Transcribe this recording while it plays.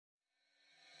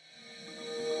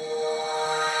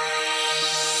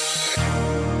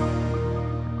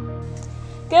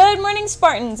morning,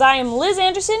 Spartans. I am Liz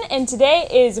Anderson, and today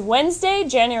is Wednesday,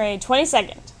 January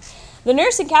 22nd. The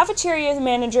nurse and cafeteria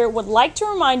manager would like to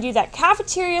remind you that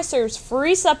cafeteria serves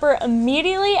free supper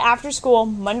immediately after school,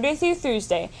 Monday through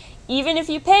Thursday. Even if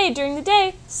you pay during the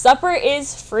day, supper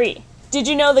is free. Did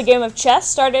you know the game of chess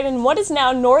started in what is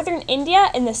now northern India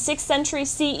in the 6th century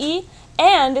CE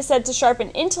and is said to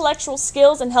sharpen intellectual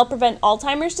skills and help prevent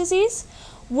Alzheimer's disease?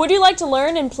 Would you like to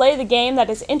learn and play the game that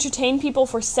has entertained people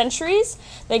for centuries?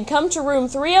 Then come to room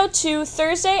 302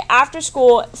 Thursday after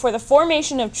school for the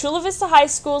formation of Chula Vista High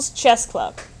School's chess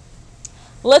club.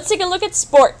 Let's take a look at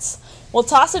sports. We'll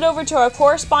toss it over to our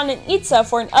correspondent Itza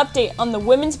for an update on the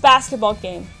women's basketball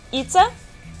game. Itza?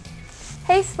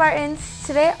 Hey Spartans!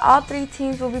 Today all three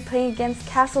teams will be playing against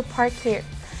Castle Park here.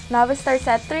 Novice starts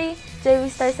at 3, JV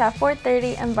starts at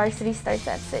 4:30, and Varsity starts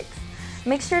at 6.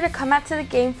 Make sure to come out to the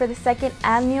game for the second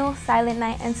annual Silent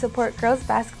Night and support girls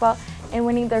basketball in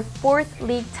winning their 4th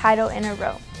league title in a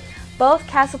row. Both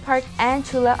Castle Park and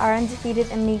Chula are undefeated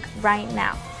in league right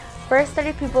now. First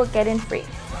 30 people get in free.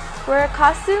 Wear a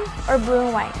costume or blue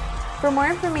and white. For more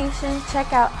information,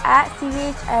 check out at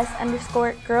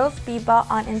CVHS_girls b-ball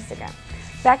on Instagram.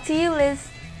 Back to you, Liz.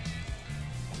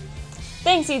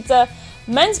 Thanks, Itza.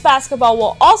 Men's basketball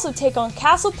will also take on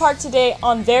Castle Park today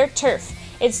on their turf.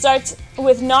 It starts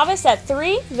with Novice at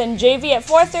 3, then JV at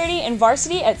 4:30, and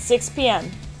Varsity at 6 p.m.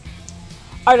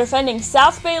 Our defending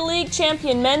South Bay League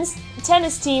champion men's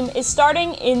tennis team is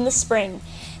starting in the spring.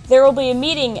 There will be a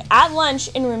meeting at lunch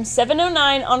in room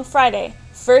 709 on Friday.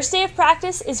 First day of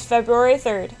practice is February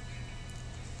 3rd.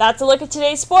 That's a look at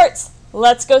today's sports.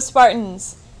 Let's go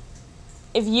Spartans!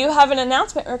 If you have an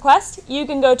announcement request, you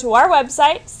can go to our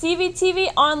website,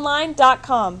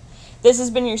 cvtvonline.com. This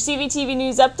has been your CVTV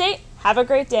News Update. Have a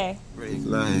great day.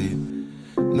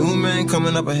 New man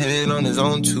coming up ahead on his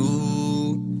own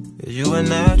too. Is you a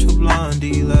natural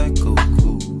blondie like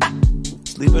Coco?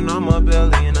 Sleeping on my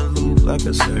belly in a loop like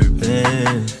a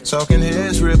serpent. Talking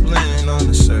heads rippling on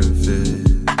the surface.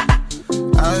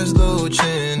 Eyes low,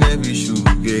 chin, every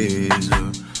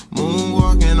shoegazer.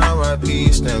 Moonwalking,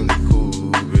 R.I.P. Stanley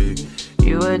Kubrick.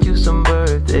 You had you some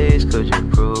birthdays, could you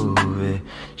prove it?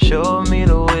 Show me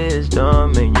the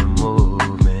wisdom in your movement.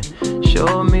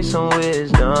 Show me some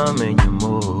wisdom in your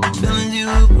movement. Feelings you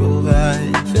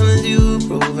provide, feelings you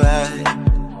provide.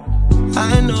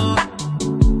 I know.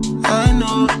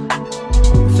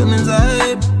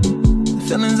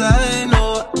 Feelings I know.